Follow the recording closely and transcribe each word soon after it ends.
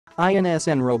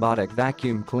INSN Robotic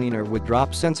Vacuum Cleaner with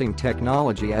drop sensing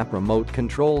technology app remote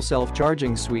control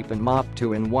self-charging sweep and mop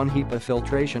 2-in-1 HEPA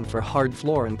filtration for hard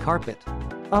floor and carpet.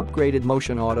 Upgraded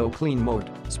motion auto clean mode,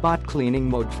 spot cleaning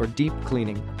mode for deep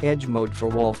cleaning, edge mode for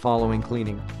wall following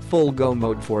cleaning, full go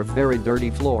mode for very dirty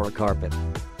floor or carpet.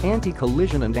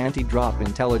 Anti-collision and anti-drop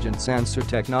intelligent sensor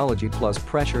technology plus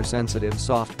pressure-sensitive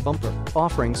soft bumper,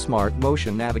 offering smart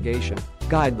motion navigation.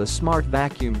 Guide the smart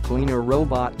vacuum cleaner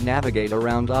robot navigate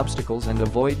around obstacles and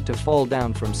avoid to fall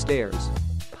down from stairs.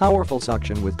 Powerful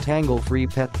suction with tangle-free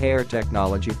pet hair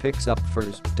technology picks up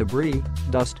furs, debris,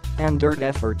 dust, and dirt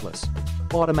effortless.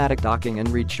 Automatic docking and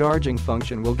recharging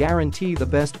function will guarantee the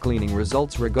best cleaning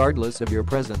results regardless of your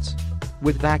presence.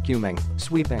 With vacuuming,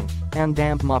 sweeping, and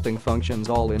damp mopping functions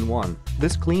all in one,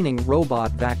 this cleaning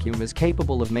robot vacuum is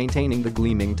capable of maintaining the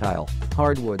gleaming tile,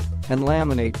 hardwood, and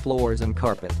laminate floors and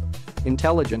carpet.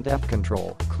 Intelligent app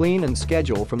control, clean and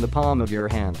schedule from the palm of your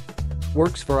hand.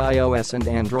 Works for iOS and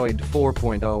Android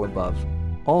 4.0 above.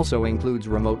 Also includes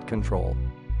remote control.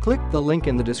 Click the link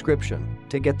in the description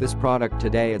to get this product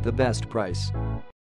today at the best price.